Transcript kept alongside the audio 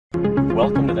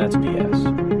Welcome to That's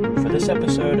BS. For this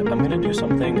episode, I'm going to do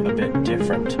something a bit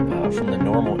different from the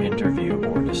normal interview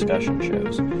or discussion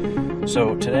shows.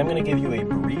 So today I'm going to give you a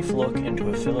brief look into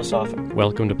a philosophical...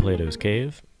 Welcome to Plato's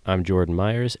Cave. I'm Jordan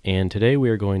Myers, and today we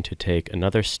are going to take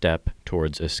another step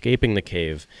towards escaping the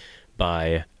cave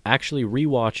by actually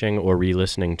rewatching or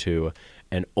re-listening to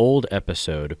an old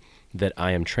episode that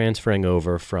I am transferring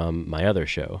over from my other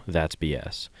show, That's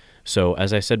BS. So,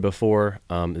 as I said before,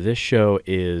 this show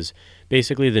is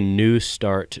basically the new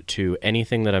start to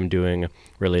anything that I'm doing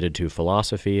related to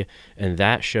philosophy, and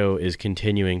that show is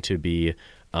continuing to be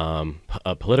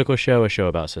a political show, a show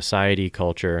about society,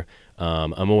 culture,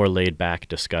 a more laid-back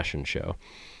discussion show.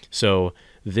 So,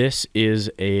 this is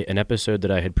an episode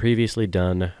that I had previously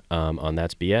done on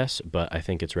That's BS, but I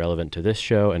think it's relevant to this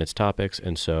show and its topics,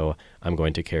 and so I'm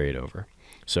going to carry it over.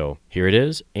 So, here it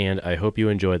is, and I hope you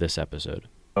enjoy this episode.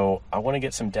 So I want to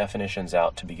get some definitions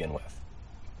out to begin with.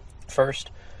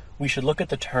 First, we should look at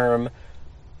the term...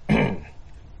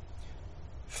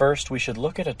 First, we should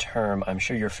look at a term I'm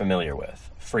sure you're familiar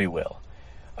with, free will.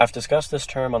 I've discussed this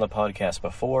term on the podcast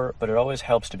before, but it always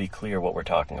helps to be clear what we're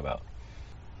talking about.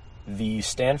 The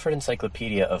Stanford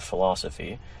Encyclopedia of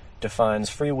Philosophy defines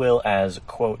free will as,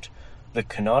 quote, the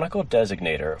canonical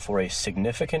designator for a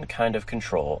significant kind of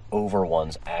control over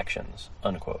one's actions,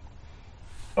 unquote.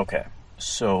 Okay.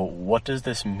 So what does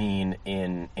this mean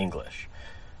in English?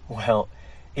 Well,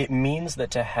 it means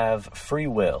that to have free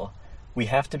will, we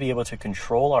have to be able to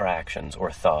control our actions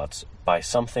or thoughts by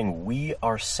something we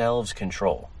ourselves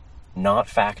control, not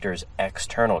factors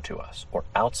external to us or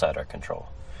outside our control.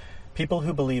 People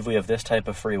who believe we have this type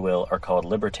of free will are called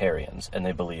libertarians, and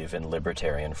they believe in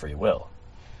libertarian free will.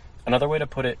 Another way to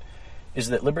put it is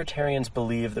that libertarians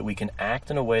believe that we can act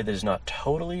in a way that is not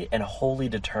totally and wholly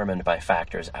determined by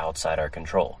factors outside our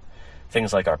control.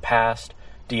 Things like our past,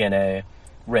 DNA,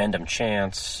 random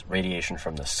chance, radiation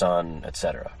from the sun,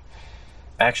 etc.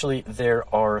 Actually, there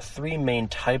are three main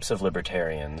types of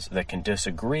libertarians that can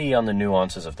disagree on the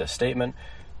nuances of this statement,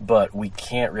 but we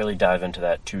can't really dive into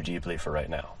that too deeply for right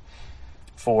now.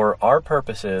 For our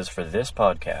purposes for this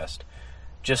podcast,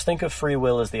 just think of free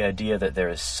will as the idea that there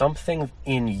is something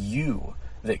in you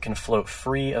that can float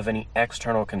free of any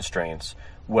external constraints,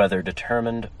 whether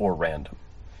determined or random.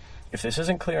 If this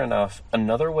isn't clear enough,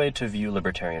 another way to view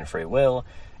libertarian free will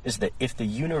is that if the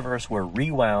universe were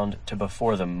rewound to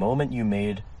before the moment you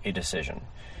made a decision,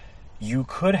 you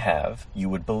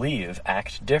would believe,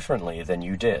 act differently than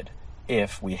you did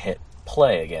if we hit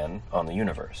play again on the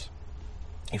universe.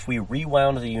 If we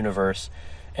rewound the universe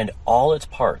and all its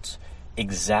parts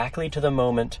exactly to the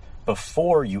moment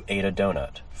before you ate a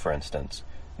donut, for instance,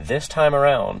 this time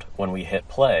around, when we hit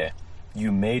play,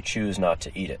 you may choose not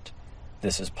to eat it.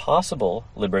 This is possible,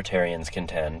 libertarians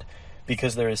contend,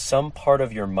 because there is some part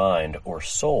of your mind or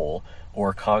soul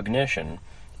or cognition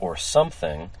or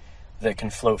something that can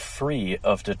float free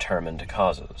of determined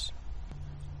causes.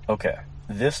 Okay,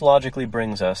 this logically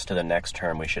brings us to the next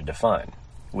term we should define,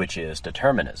 which is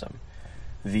determinism.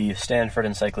 The Stanford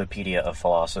Encyclopedia of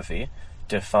Philosophy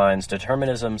defines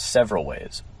determinism several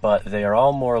ways, but they are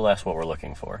all more or less what we're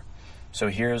looking for. So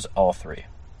here's all three.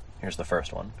 Here's the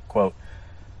first one. Quote,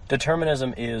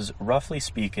 determinism is, roughly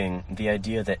speaking, the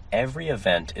idea that every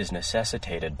event is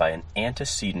necessitated by an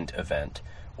antecedent event,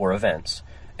 or events,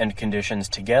 and conditions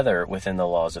together within the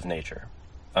laws of nature.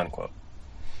 Unquote.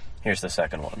 Here's the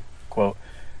second one. Quote,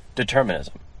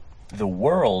 determinism. The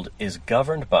world is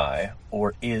governed by,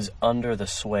 or is under the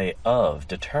sway of,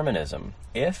 determinism,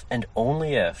 if and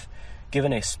only if,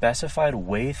 given a specified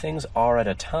way things are at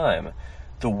a time,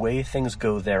 the way things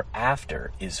go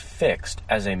thereafter is fixed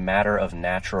as a matter of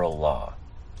natural law.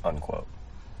 Unquote.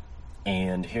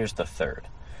 And here's the third.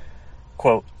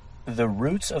 Quote, the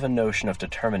roots of a notion of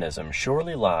determinism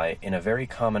surely lie in a very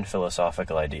common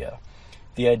philosophical idea,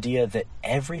 the idea that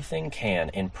everything can,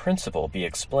 in principle, be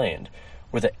explained,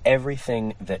 or that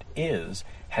everything that is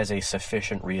has a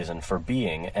sufficient reason for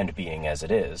being and being as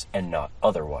it is, and not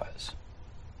otherwise.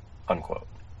 Unquote.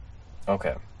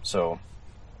 Okay, so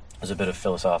there's a bit of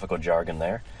philosophical jargon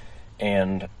there,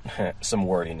 and some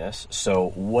wordiness.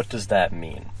 So what does that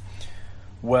mean?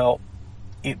 Well,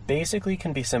 it basically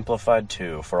can be simplified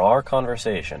to, for our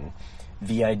conversation,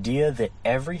 the idea that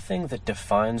everything that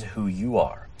defines who you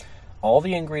are, all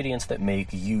the ingredients that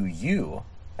make you you,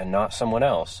 and not someone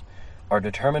else, are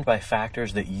determined by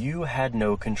factors that you had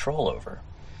no control over.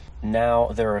 Now,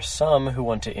 there are some who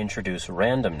want to introduce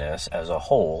randomness as a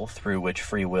whole through which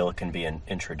free will can be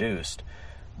introduced,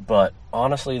 but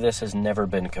honestly, this has never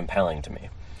been compelling to me.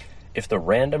 If the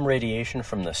random radiation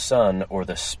from the sun or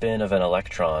the spin of an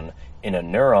electron in a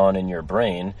neuron in your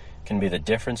brain can be the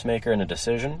difference maker in a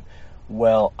decision,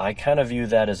 well, I kind of view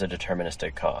that as a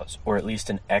deterministic cause, or at least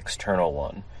an external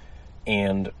one.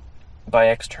 And by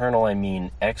external, I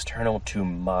mean external to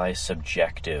my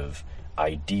subjective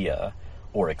idea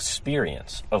or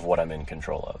experience of what I'm in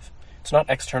control of. It's not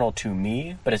external to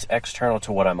me, but it's external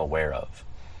to what I'm aware of.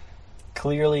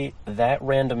 Clearly, that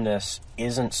randomness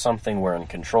isn't something we're in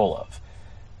control of.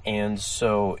 And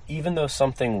so, even though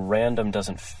something random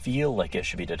doesn't feel like it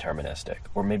should be deterministic,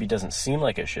 or maybe doesn't seem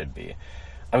like it should be,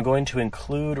 I'm going to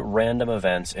include random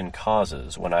events in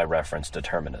causes when I reference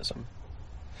determinism.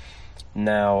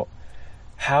 Now,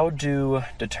 how do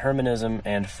determinism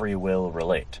and free will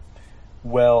relate?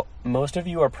 Well, most of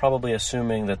you are probably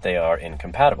assuming that they are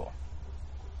incompatible.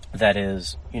 That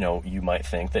is, you might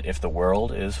think that if the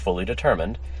world is fully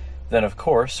determined, then of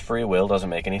course free will doesn't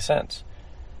make any sense.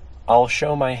 I'll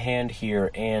show my hand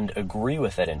here and agree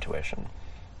with that intuition.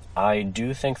 I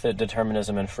do think that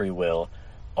determinism and free will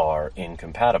are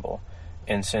incompatible,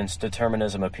 and since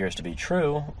determinism appears to be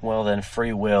true, well then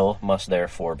free will must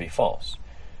therefore be false.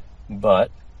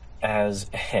 But, as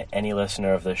any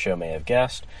listener of this show may have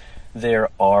guessed, there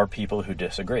are people who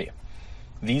disagree.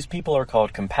 These people are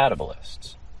called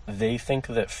compatibilists. They think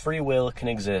that free will can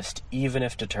exist even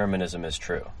if determinism is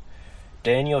true.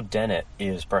 Daniel Dennett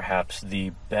is perhaps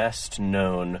the best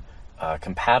known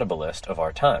compatibilist of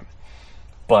our time.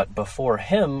 But before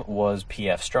him was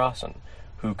P.F. Strawson,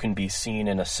 who can be seen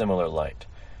in a similar light.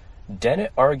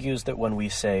 Dennett argues that when we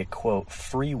say, quote,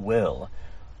 free will,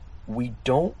 we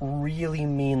don't really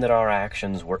mean that our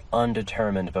actions were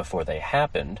undetermined before they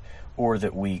happened, or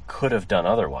that we could have done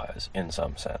otherwise, in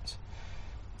some sense.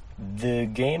 The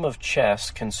game of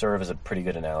chess can serve as a pretty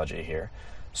good analogy here.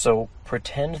 So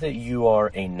pretend that you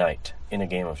are a knight in a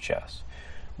game of chess.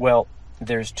 Well,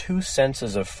 there's two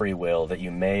senses of free will that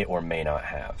you may or may not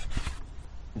have.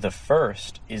 The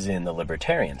first is in the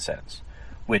libertarian sense,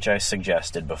 which I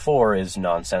suggested before is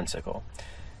nonsensical.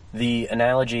 The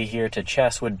analogy here to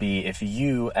chess would be if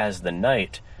you, as the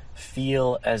knight,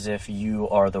 feel as if you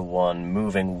are the one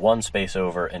moving one space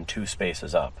over and two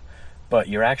spaces up, but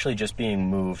you're actually just being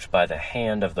moved by the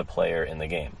hand of the player in the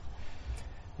game.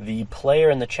 The player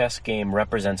in the chess game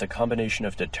represents a combination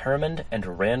of determined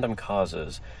and random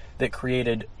causes that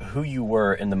created who you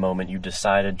were in the moment you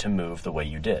decided to move the way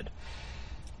you did.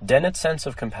 Dennett's sense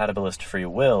of compatibilist free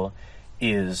will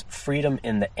is freedom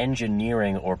in the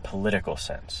engineering or political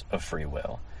sense of free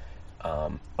will.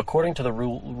 According to the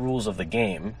rules of the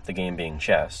game being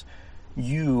chess,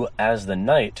 you, as the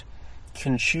knight,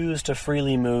 can choose to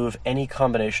freely move any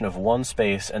combination of one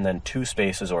space and then two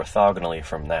spaces orthogonally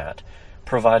from that,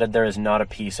 provided there is not a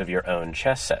piece of your own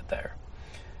chess set there.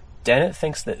 Dennett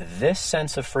thinks that this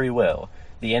sense of free will,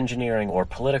 the engineering or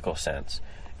political sense,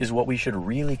 is what we should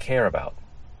really care about.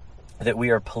 That we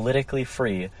are politically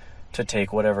free to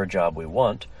take whatever job we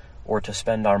want, or to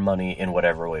spend our money in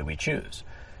whatever way we choose.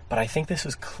 But I think this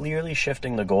is clearly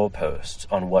shifting the goalposts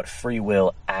on what free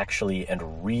will actually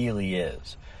and really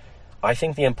is. I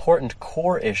think the important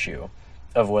core issue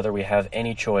of whether we have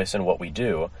any choice in what we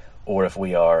do, or if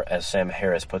we are, as Sam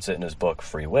Harris puts it in his book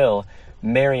Free Will,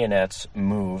 marionettes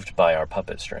moved by our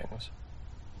puppet strings.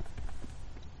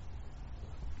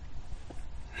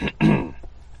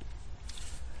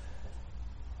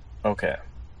 Okay,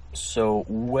 so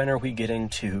when are we getting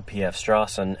to P.F.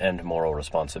 Strawson and moral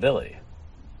responsibility?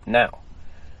 Now,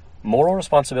 moral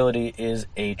responsibility is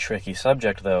a tricky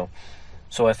subject, though,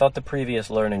 so I thought the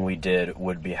previous learning we did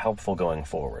would be helpful going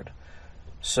forward.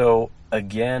 So,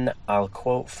 again, I'll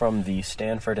quote from the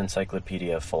Stanford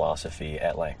Encyclopedia of Philosophy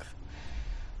at length.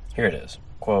 Here it is,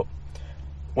 quote,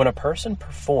 "When a person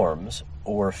performs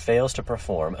or fails to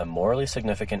perform a morally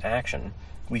significant action,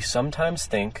 we sometimes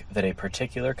think that a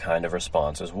particular kind of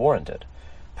response is warranted.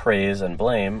 Praise and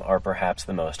blame are perhaps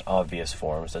the most obvious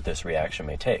forms that this reaction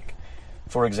may take.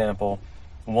 For example,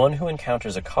 one who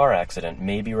encounters a car accident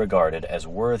may be regarded as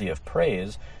worthy of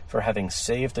praise for having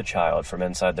saved a child from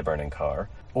inside the burning car,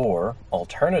 or,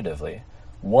 alternatively,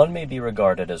 one may be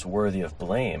regarded as worthy of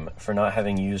blame for not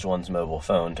having used one's mobile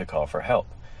phone to call for help.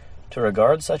 To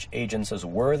regard such agents as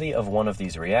worthy of one of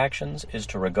these reactions is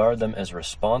to regard them as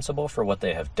responsible for what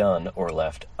they have done or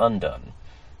left undone.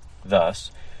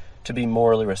 Thus, to be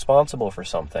morally responsible for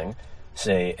something,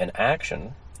 say an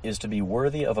action, is to be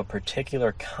worthy of a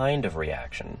particular kind of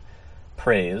reaction,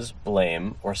 praise,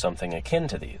 blame, or something akin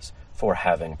to these, for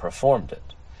having performed it.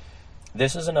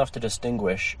 This is enough to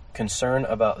distinguish concern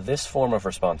about this form of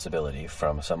responsibility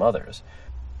from some others,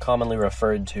 commonly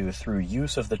referred to through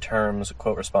use of the terms,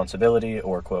 quote, responsibility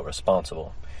or, quote,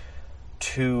 responsible.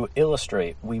 To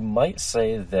illustrate, we might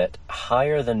say that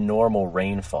higher than normal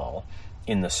rainfall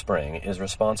in the spring is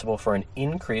responsible for an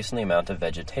increase in the amount of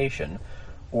vegetation,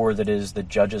 or that it is the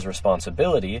judge's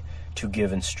responsibility to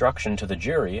give instruction to the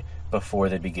jury before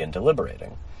they begin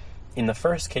deliberating. In the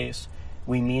first case,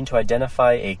 we mean to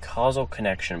identify a causal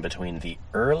connection between the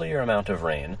earlier amount of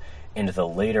rain and the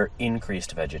later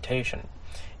increased vegetation.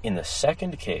 In the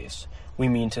second case, we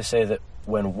mean to say that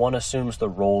when one assumes the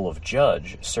role of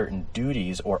judge, certain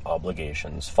duties or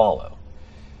obligations follow.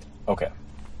 Okay.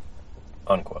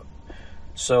 Unquote.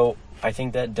 So, I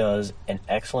think that does an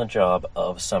excellent job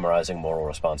of summarizing moral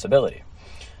responsibility.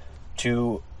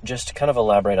 To just kind of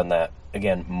elaborate on that,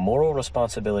 again, moral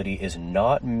responsibility is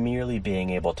not merely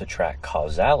being able to track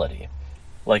causality,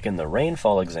 like in the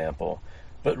rainfall example,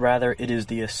 but rather it is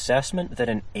the assessment that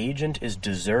an agent is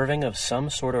deserving of some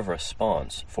sort of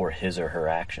response for his or her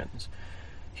actions.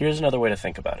 Here's another way to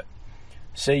think about it.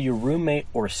 Say your roommate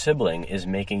or sibling is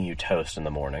making you toast in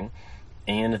the morning,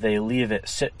 and they leave it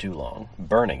sit too long,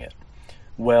 burning it.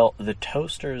 Well, the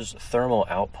toaster's thermal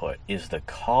output is the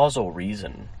causal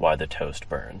reason why the toast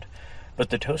burned,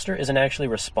 but the toaster isn't actually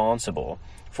responsible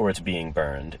for its being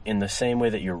burned in the same way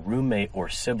that your roommate or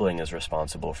sibling is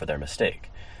responsible for their mistake.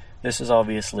 This is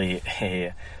obviously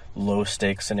a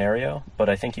low-stakes scenario, but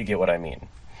I think you get what I mean.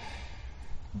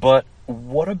 But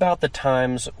what about the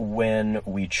times when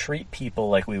we treat people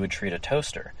like we would treat a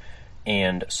toaster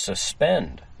and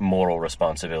suspend moral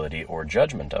responsibility or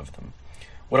judgment of them?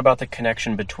 What about the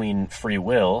connection between free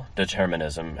will,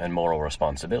 determinism, and moral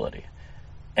responsibility?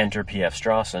 Enter P.F.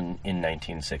 Strawson in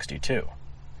 1962.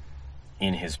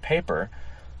 In his paper,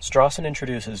 Strawson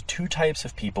introduces two types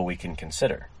of people we can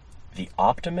consider: the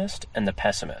optimist and the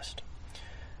pessimist.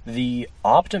 The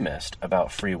optimist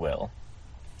about free will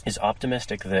is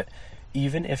optimistic that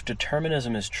even if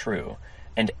determinism is true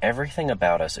and everything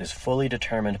about us is fully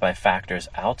determined by factors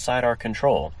outside our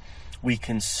control, we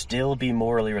can still be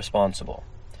morally responsible.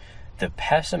 The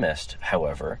pessimist,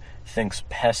 however, thinks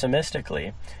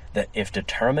pessimistically that if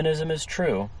determinism is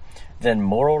true, then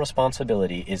moral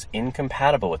responsibility is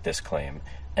incompatible with this claim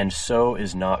and so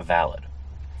is not valid.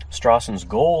 Strawson's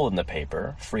goal in the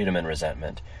paper, Freedom and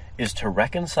Resentment, is to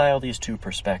reconcile these two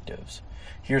perspectives.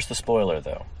 Here's the spoiler,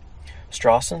 though.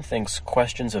 Strawson thinks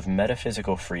questions of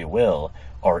metaphysical free will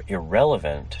are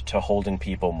irrelevant to holding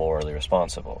people morally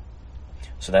responsible.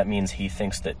 So that means he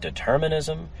thinks that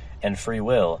determinism and free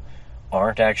will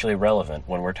aren't actually relevant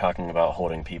when we're talking about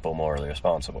holding people morally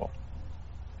responsible.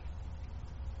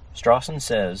 Strawson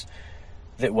says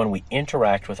that when we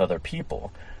interact with other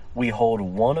people, we hold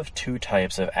one of two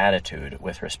types of attitude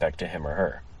with respect to him or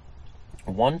her.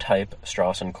 One type,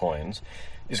 Strawson coins,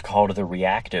 is called the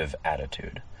reactive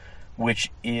attitude,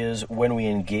 which is when we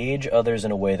engage others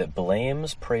in a way that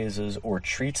blames, praises, or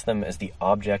treats them as the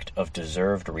object of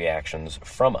deserved reactions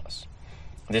from us.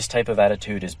 This type of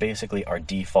attitude is basically our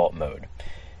default mode.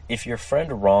 If your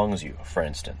friend wrongs you, for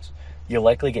instance, you'll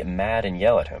likely get mad and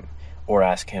yell at him, or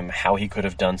ask him how he could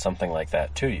have done something like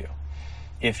that to you.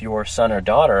 If your son or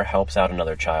daughter helps out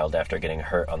another child after getting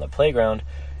hurt on the playground,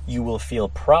 you will feel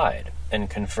pride and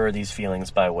confer these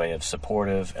feelings by way of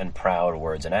supportive and proud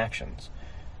words and actions.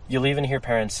 You'll even hear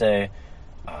parents say,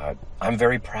 I'm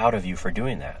very proud of you for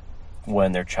doing that,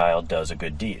 when their child does a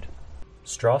good deed.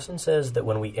 Strawson says that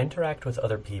when we interact with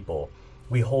other people,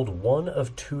 we hold one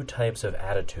of two types of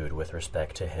attitude with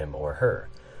respect to him or her.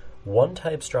 One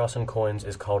type Strawson coins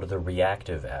is called the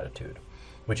reactive attitude,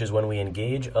 which is when we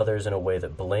engage others in a way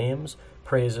that blames,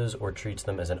 praises, or treats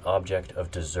them as an object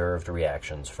of deserved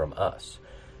reactions from us.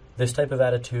 This type of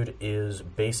attitude is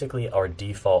basically our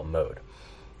default mode.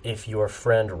 If your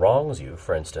friend wrongs you,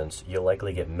 for instance, you'll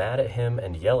likely get mad at him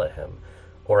and yell at him,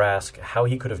 or ask how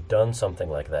he could have done something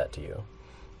like that to you.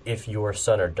 If your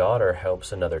son or daughter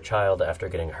helps another child after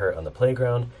getting hurt on the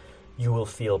playground, you will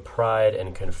feel pride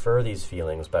and confer these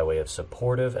feelings by way of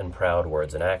supportive and proud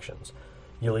words and actions.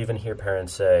 You'll even hear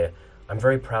parents say, I'm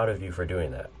very proud of you for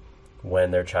doing that, when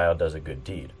their child does a good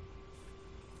deed.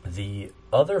 The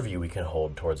other view we can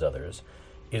hold towards others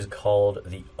is called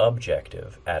the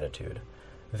objective attitude.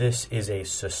 This is a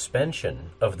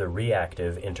suspension of the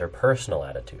reactive interpersonal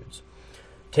attitudes.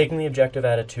 Taking the objective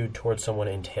attitude towards someone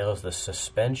entails the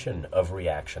suspension of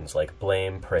reactions like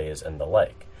blame, praise, and the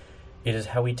like. It is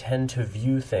how we tend to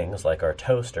view things like our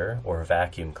toaster or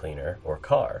vacuum cleaner or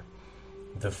car.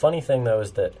 The funny thing, though,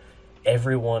 is that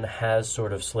everyone has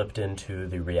sort of slipped into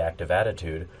the reactive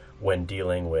attitude when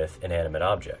dealing with inanimate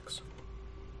objects.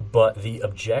 But the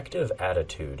objective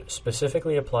attitude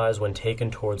specifically applies when taken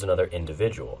towards another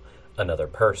individual, another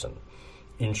person.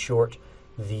 In short,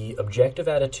 the objective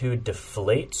attitude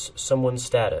deflates someone's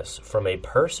status from a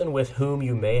person with whom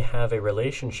you may have a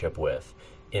relationship with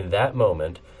in that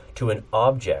moment to an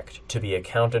object to be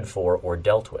accounted for or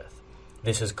dealt with.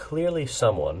 This is clearly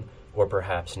someone, or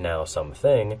perhaps now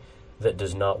something, that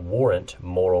does not warrant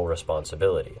moral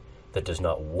responsibility, that does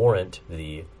not warrant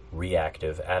the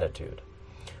reactive attitude.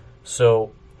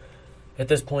 So, at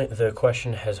this point, the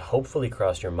question has hopefully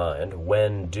crossed your mind: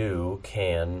 when do,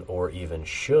 can, or even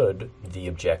should the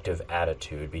objective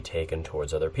attitude be taken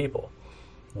towards other people?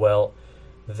 Well,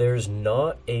 there's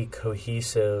not a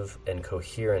cohesive and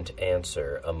coherent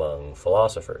answer among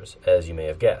philosophers, as you may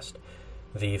have guessed.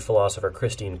 The philosopher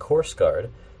Christine Korsgaard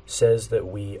says that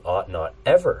we ought not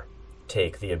ever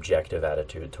take the objective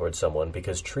attitude towards someone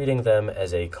because treating them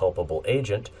as a culpable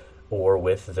agent or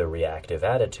with the reactive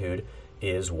attitude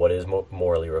is what is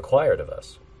morally required of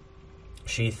us.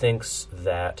 She thinks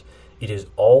that it is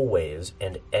always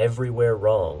and everywhere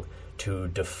wrong to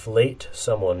deflate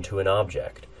someone to an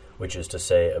object, which is to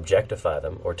say objectify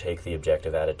them or take the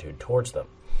objective attitude towards them.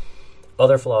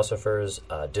 Other philosophers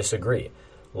disagree,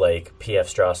 like P.F.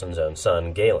 Strawson's own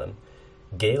son, Galen.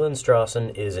 Galen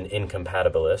Strawson is an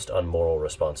incompatibilist on moral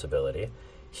responsibility.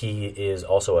 He is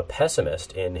also a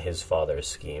pessimist in his father's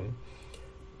scheme.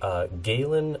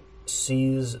 Galen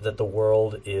sees that the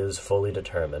world is fully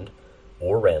determined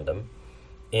or random,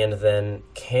 and then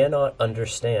cannot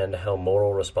understand how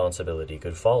moral responsibility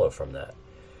could follow from that.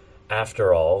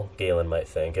 After all, Galen might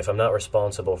think, if I'm not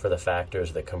responsible for the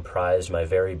factors that comprise my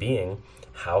very being,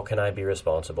 how can I be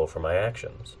responsible for my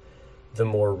actions? The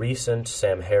more recent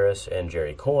Sam Harris and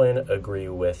Jerry Coyne agree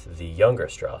with the younger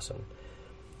Strawson.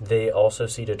 They also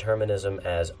see determinism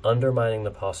as undermining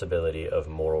the possibility of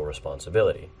moral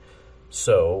responsibility.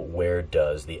 So, where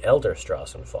does the elder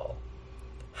Strawson fall?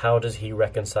 How does he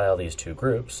reconcile these two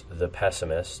groups, the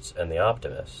pessimists and the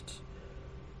optimists?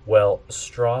 Well,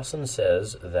 Strawson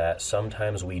says that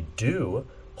sometimes we do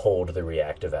hold the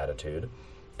reactive attitude,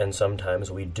 and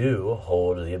sometimes we do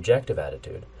hold the objective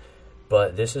attitude.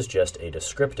 But this is just a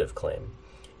descriptive claim.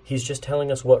 He's just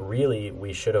telling us what really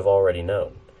we should have already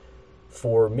known.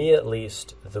 For me at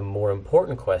least, the more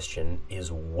important question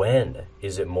is when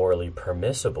is it morally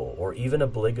permissible or even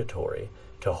obligatory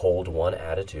to hold one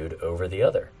attitude over the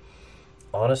other?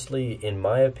 Honestly, in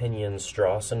my opinion,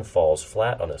 Strawson falls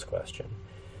flat on this question.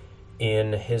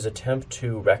 In his attempt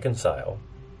to reconcile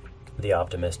the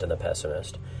optimist and the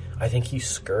pessimist, I think he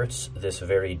skirts this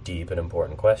very deep and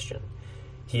important question.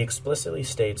 He explicitly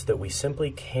states that we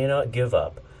simply cannot give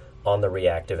up on the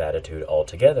reactive attitude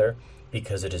altogether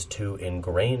because it is too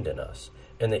ingrained in us,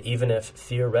 and that even if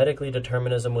theoretically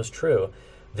determinism was true,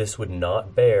 this would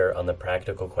not bear on the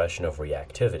practical question of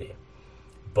reactivity.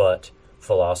 But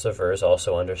philosophers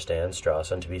also understand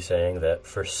Strawson to be saying that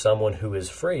for someone who is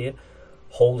free,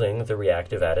 holding the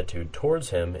reactive attitude towards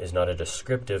him is not a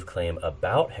descriptive claim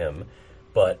about him,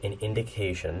 but an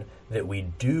indication that we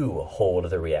do hold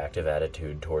the reactive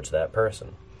attitude towards that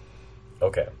person.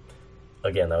 Okay,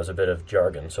 again, that was a bit of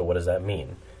jargon, so what does that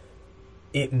mean?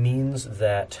 It means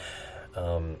that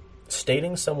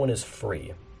stating someone is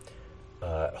free,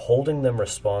 holding them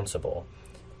responsible,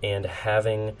 and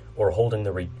having or holding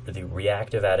the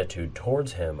reactive attitude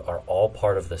towards him are all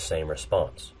part of the same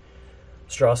response.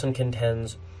 Strawson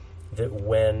contends that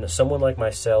when someone like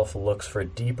myself looks for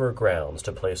deeper grounds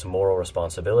to place moral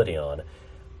responsibility on,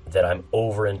 that I'm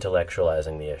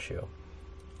over-intellectualizing the issue.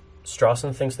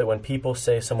 Strawson thinks that when people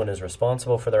say someone is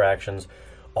responsible for their actions,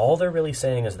 all they're really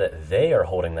saying is that they are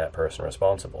holding that person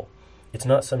responsible. It's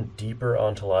not some deeper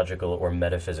ontological or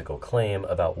metaphysical claim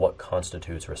about what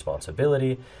constitutes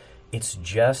responsibility. It's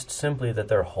just simply that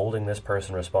they're holding this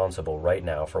person responsible right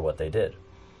now for what they did.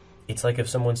 It's like if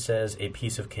someone says a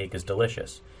piece of cake is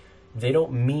delicious. They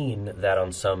don't mean that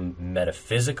on some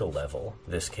metaphysical level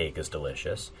this cake is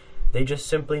delicious. They just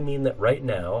simply mean that right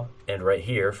now and right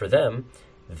here for them,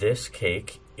 this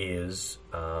cake is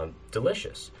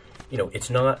delicious. You know, it's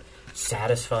not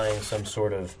satisfying some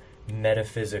sort of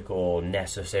metaphysical,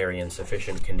 necessary, and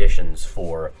sufficient conditions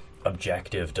for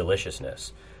objective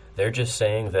deliciousness. They're just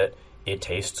saying that it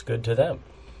tastes good to them.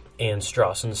 And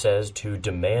Strawson says to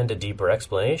demand a deeper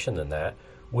explanation than that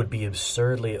would be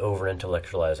absurdly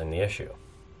over-intellectualizing the issue.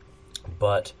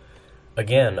 But,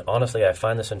 again, honestly, I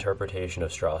find this interpretation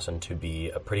of Strawson to be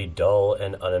a pretty dull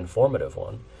and uninformative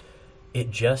one.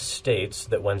 It just states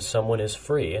that when someone is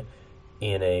free,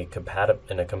 in a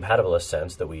compatibilist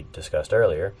sense that we discussed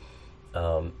earlier,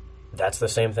 that's the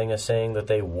same thing as saying that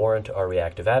they warrant our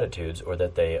reactive attitudes or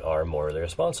that they are morally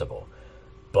responsible.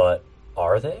 But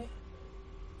are they?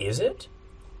 Is it?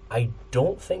 I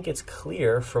don't think it's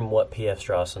clear from what P.F.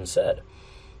 Strawson said.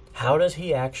 how does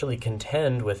he actually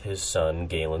contend with his son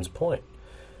Galen's point?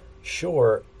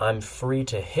 Sure, I'm free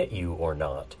to hit you or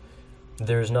not.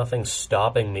 There's nothing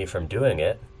stopping me from doing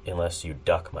it, unless you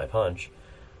duck my punch.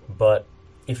 But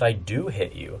if I do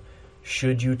hit you,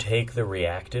 should you take the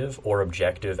reactive or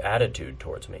objective attitude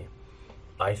towards me?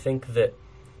 I think that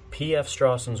P.F.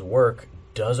 Strawson's work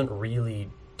doesn't really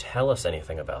tell us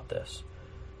anything about this.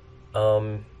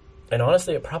 And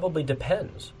honestly, it probably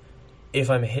depends. If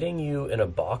I'm hitting you in a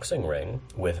boxing ring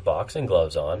with boxing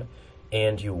gloves on,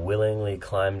 and you willingly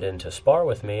climbed in to spar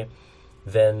with me,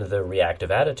 then the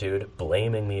reactive attitude,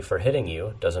 blaming me for hitting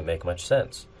you, doesn't make much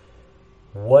sense.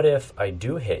 What if I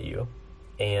do hit you,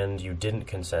 and you didn't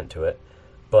consent to it,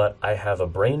 but I have a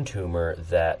brain tumor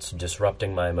that's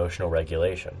disrupting my emotional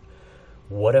regulation?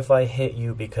 What if I hit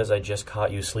you because I just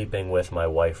caught you sleeping with my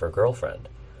wife or girlfriend?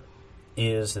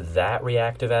 Is that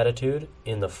reactive attitude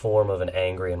in the form of an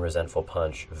angry and resentful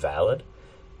punch valid?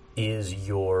 Is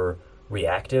your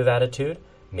reactive attitude,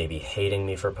 maybe hating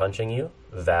me for punching you,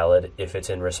 valid if it's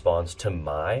in response to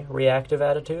my reactive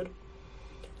attitude?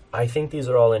 I think these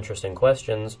are all interesting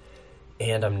questions,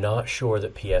 and I'm not sure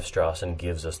that P.F. Strawson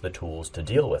gives us the tools to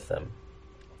deal with them.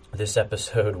 This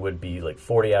episode would be like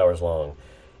 40 hours long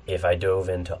if I dove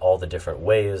into all the different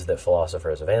ways that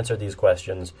philosophers have answered these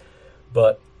questions,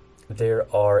 but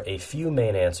there are a few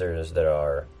main answers that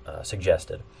are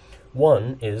suggested.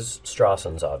 One is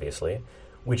Strawson's, obviously,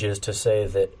 which is to say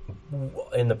that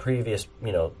in the previous,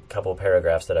 couple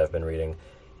paragraphs that I've been reading,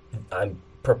 I'm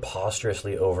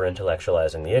preposterously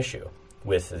over-intellectualizing the issue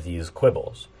with these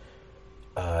quibbles.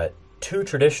 Two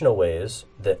traditional ways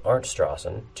that aren't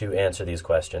Strawson to answer these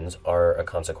questions are a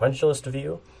consequentialist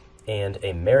view and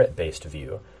a merit-based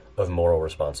view of moral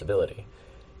responsibility.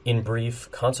 In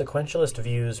brief, consequentialist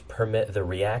views permit the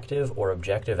reactive or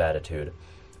objective attitude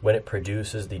when it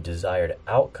produces the desired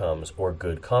outcomes or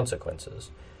good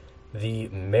consequences. The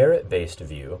merit-based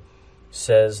view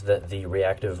says that the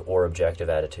reactive or objective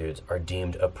attitudes are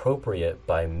deemed appropriate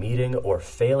by meeting or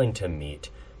failing to meet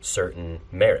certain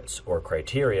merits or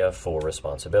criteria for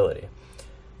responsibility.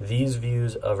 These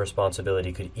views of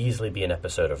responsibility could easily be an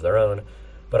episode of their own,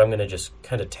 but I'm going to just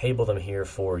kind of table them here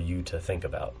for you to think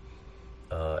about.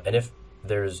 And if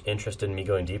there's interest in me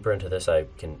going deeper into this, I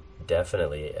can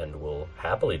definitely and will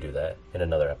happily do that in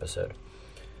another episode.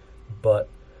 But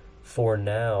for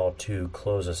now, to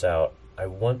close us out, I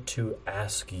want to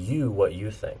ask you what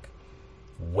you think.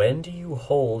 When do you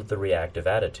hold the reactive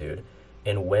attitude,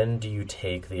 and when do you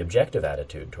take the objective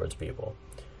attitude towards people?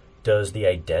 Does the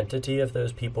identity of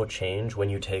those people change when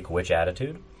you take which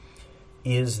attitude?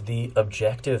 Is the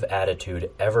objective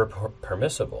attitude ever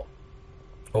permissible?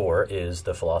 Or is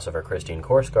the philosopher Christine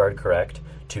Korsgaard correct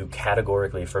to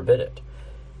categorically forbid it?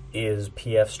 Is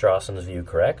P.F. Strawson's view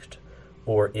correct,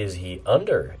 or is he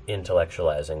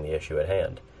under-intellectualizing the issue at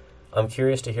hand? I'm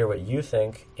curious to hear what you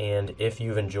think, and if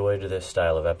you've enjoyed this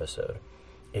style of episode.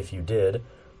 If you did,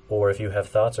 or if you have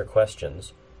thoughts or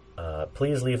questions,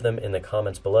 please leave them in the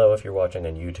comments below if you're watching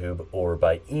on YouTube, or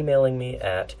by emailing me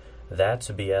at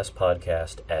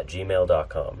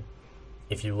thatsbspodcast@gmail.com.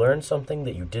 If you learned something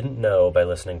that you didn't know by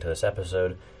listening to this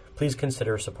episode, please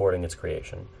consider supporting its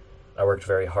creation. I worked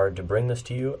very hard to bring this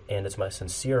to you, and it's my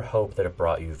sincere hope that it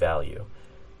brought you value.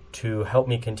 To help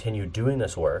me continue doing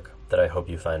this work that I hope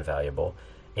you find valuable,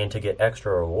 and to get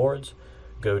extra rewards,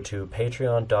 go to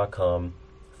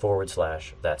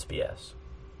patreon.com/thatsbs.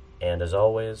 And as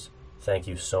always, thank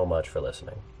you so much for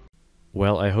listening.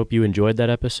 Well, I hope you enjoyed that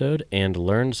episode and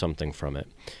learned something from it.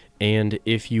 And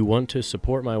if you want to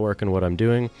support my work and what I'm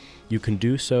doing, you can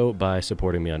do so by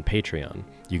supporting me on Patreon.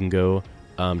 You can go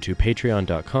to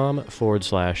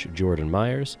patreon.com/Jordan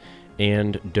Myers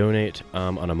and donate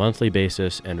on a monthly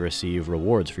basis and receive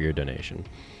rewards for your donation.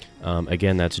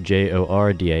 Again, that's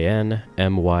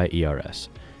JORDANMYERS.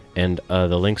 And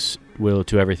the links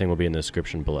to everything will be in the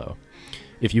description below.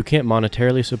 If you can't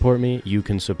monetarily support me, you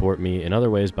can support me in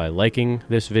other ways by liking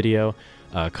this video,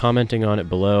 commenting on it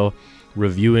below,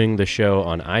 reviewing the show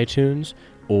on iTunes,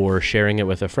 or sharing it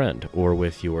with a friend or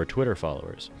with your Twitter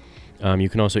followers. You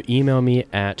can also email me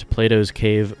at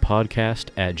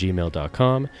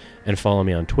platoscavepodcast@gmail.com and follow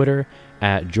me on Twitter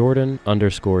at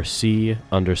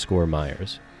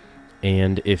Jordan_C_Myers.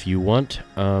 And if you want,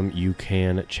 you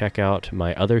can check out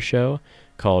my other show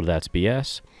called That's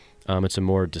BS. It's a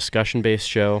more discussion-based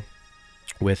show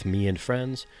with me and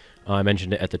friends. I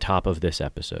mentioned it at the top of this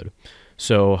episode.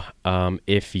 So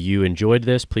if you enjoyed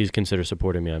this, please consider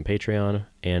supporting me on Patreon.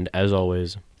 And as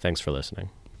always, thanks for listening.